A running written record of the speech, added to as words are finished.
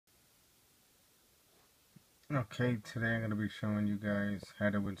Okay, today I'm going to be showing you guys how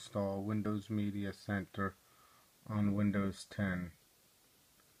to install Windows Media Center on Windows 10.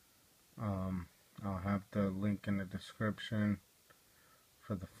 Um, I'll have the link in the description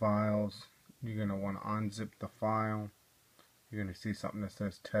for the files. You're going to want to unzip the file. You're going to see something that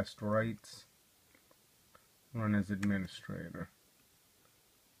says Test Rights. Run as administrator.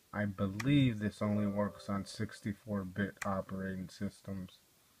 I believe this only works on 64-bit operating systems,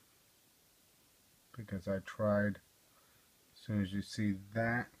 because I tried. As soon as you see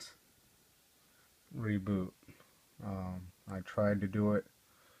that, reboot. I tried to do it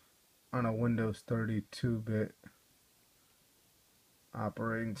on a Windows 32-bit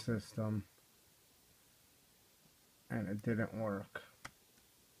operating system and it didn't work.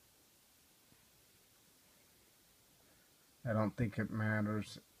 I don't think it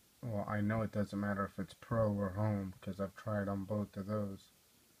matters. Well, I know it doesn't matter if it's Pro or Home, because I've tried on both of those.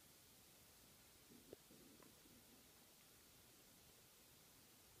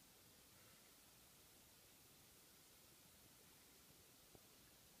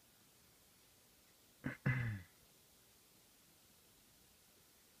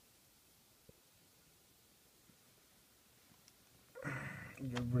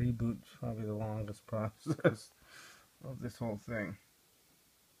 Your reboot's probably the longest process of this whole thing.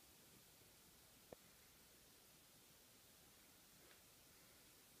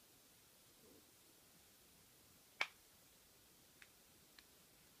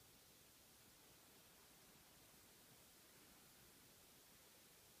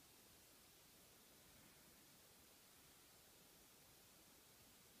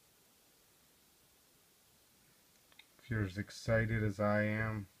 If you're as excited as I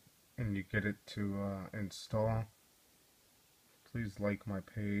am and you get it to install, please like my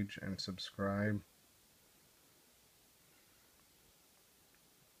page and subscribe.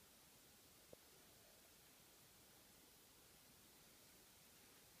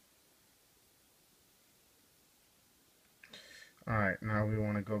 Alright, now we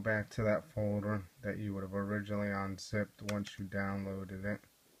want to go back to that folder that you would have originally unzipped once you downloaded it.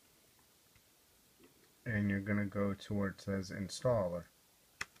 And you're going to go to where it says Installer.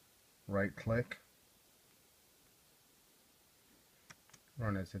 Right click.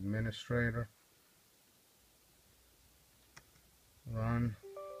 Run as administrator. Run.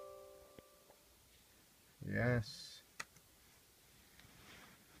 Yes.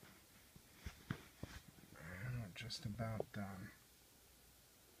 And we're just about done.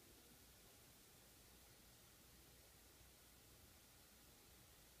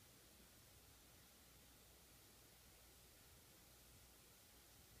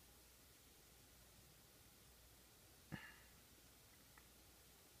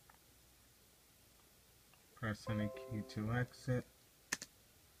 Press any key to exit.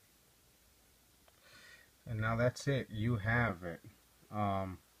 And now that's it. You have it.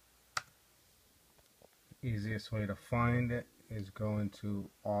 Easiest way to find it is go into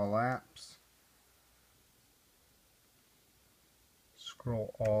All Apps.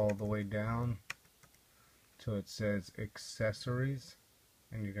 Scroll all the way down till it says Accessories.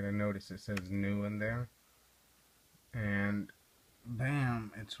 And you're going to notice it says New in there. And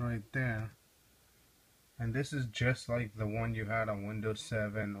bam, it's right there. And this is just like the one you had on Windows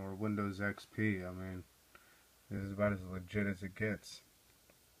 7 or Windows XP. I mean, this is about as legit as it gets.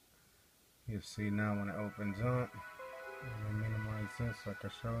 You'll see now when it opens up. I'm going to minimize this so I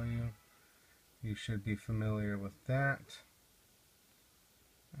can show you. You should be familiar with that.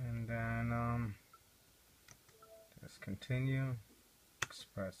 And then just continue.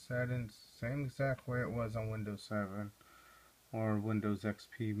 Express settings. Same exact way it was on Windows 7 or Windows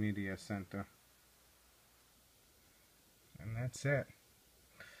XP Media Center. And that's it.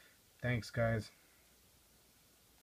 Thanks, guys.